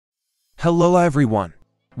Hello everyone.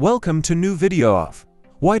 Welcome to new video of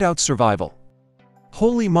Whiteout Survival.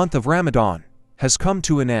 Holy month of Ramadan has come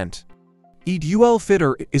to an end. Eid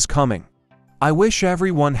al-Fitr is coming. I wish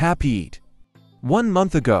everyone happy Eid. 1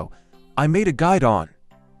 month ago, I made a guide on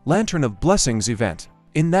Lantern of Blessings event.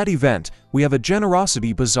 In that event, we have a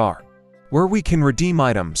generosity bazaar where we can redeem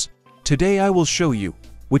items. Today I will show you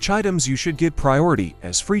which items you should get priority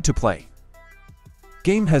as free to play.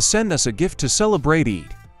 Game has sent us a gift to celebrate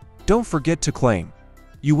Eid. Don't forget to claim.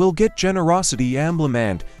 You will get generosity emblem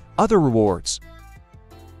and other rewards.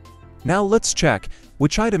 Now let's check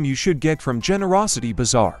which item you should get from Generosity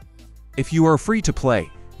Bazaar. If you are free to play,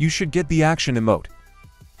 you should get the action emote.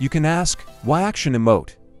 You can ask, why action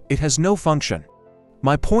emote? It has no function.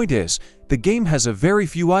 My point is, the game has a very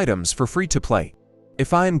few items for free to play.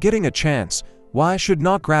 If I am getting a chance, why I should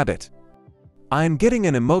not grab it? I am getting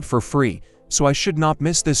an emote for free, so I should not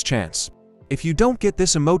miss this chance. If you don't get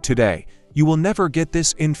this emote today, you will never get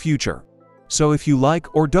this in future. So if you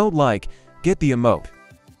like or don't like, get the emote.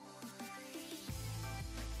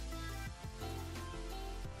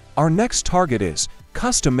 Our next target is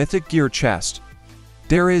Custom Mythic Gear Chest.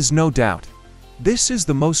 There is no doubt. This is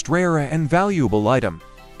the most rare and valuable item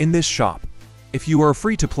in this shop. If you are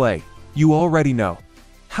free to play, you already know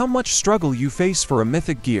how much struggle you face for a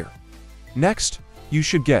mythic gear. Next, you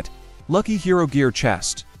should get Lucky Hero Gear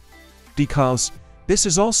Chest. Because this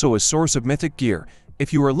is also a source of mythic gear.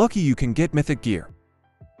 If you are lucky, you can get mythic gear.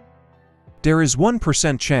 There is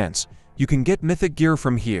 1% chance you can get mythic gear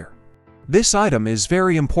from here. This item is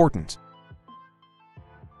very important.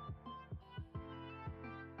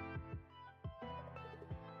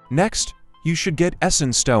 Next, you should get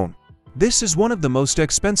Essence Stone. This is one of the most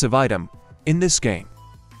expensive items in this game.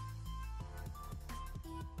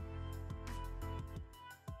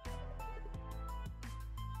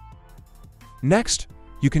 Next,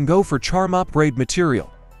 you can go for Charm Upgrade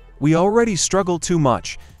material. We already struggle too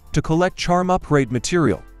much to collect Charm Upgrade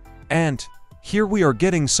material, and here we are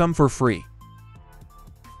getting some for free.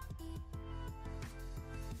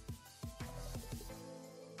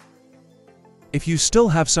 If you still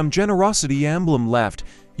have some Generosity emblem left,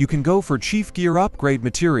 you can go for Chief Gear Upgrade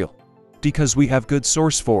material, because we have good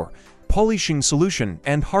source for polishing solution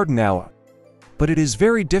and harden aalochana. But it is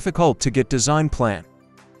very difficult to get design plan.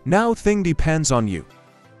 Now thing depends on you.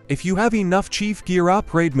 If you have enough Chief Gear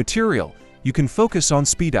Upgrade material, you can focus on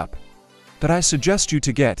speed up. But I suggest you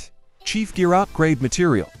to get Chief Gear Upgrade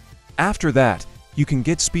material. After that, you can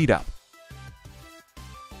get speed up.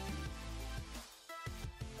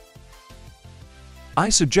 I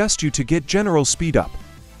suggest you to get General Speed Up,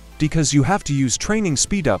 because you have to use Training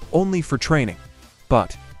Speed Up only for training.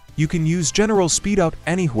 But you can use General Speed Up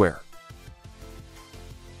anywhere.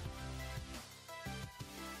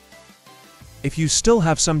 If you still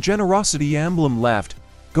have some Generosity emblem left,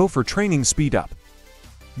 go for Training Speed Up.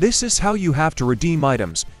 This is how you have to redeem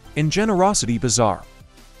items in Generosity Bazaar.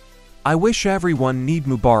 I wish everyone Eid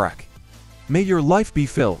Mubarak. May your life be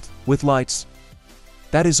filled with lights.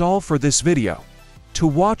 That is all for this video. To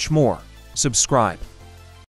watch more, subscribe.